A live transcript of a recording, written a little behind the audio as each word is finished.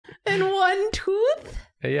one tooth?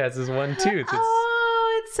 Yeah, it's his one tooth.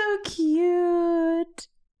 Oh, it's so cute.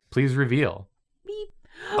 Please reveal. Beep.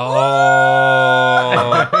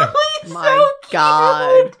 Oh, He's My so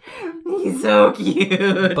God. cute. He's so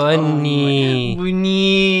cute. Bunny.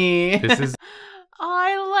 Bunny. This is Oh,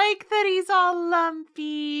 I like that he's all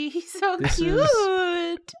lumpy. He's so This cute.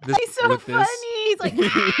 this- He's so with this- funny. He's like,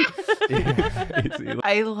 he's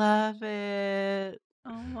I love it.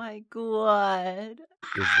 Oh my God.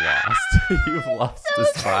 lost. You've lost So the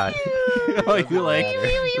spot. cute. Oh, you like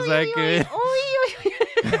it? Is that good?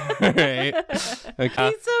 Alright. Okay.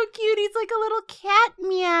 He's so cute. He's like a little cat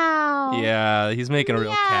meow. Yeah, he's making a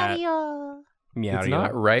real cat. Meow. Meow. It's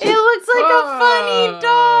not right. It looks like a funny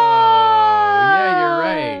dog. Yeah, you're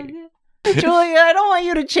right. Julia, I don't want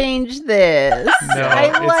you to change this. No, I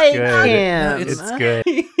it's like good. him. It's good.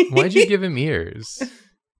 Why'd you give him ears?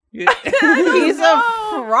 He's a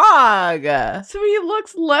frog. So he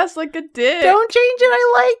looks less like a dick. Don't change it.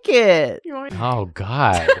 I like it. You want me- Oh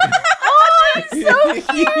God. Oh, he's so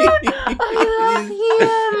cute. I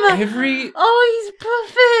love him. Oh, he's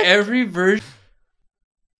perfect. Every version.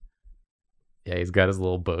 Yeah, he's got his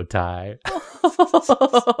little bow tie.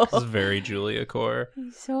 This is very Julia core.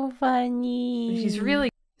 He's so funny. He's really.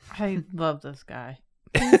 I love this guy.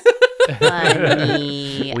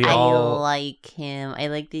 funny. We I all- like him. I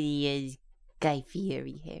like that he is Guy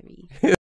Fieri.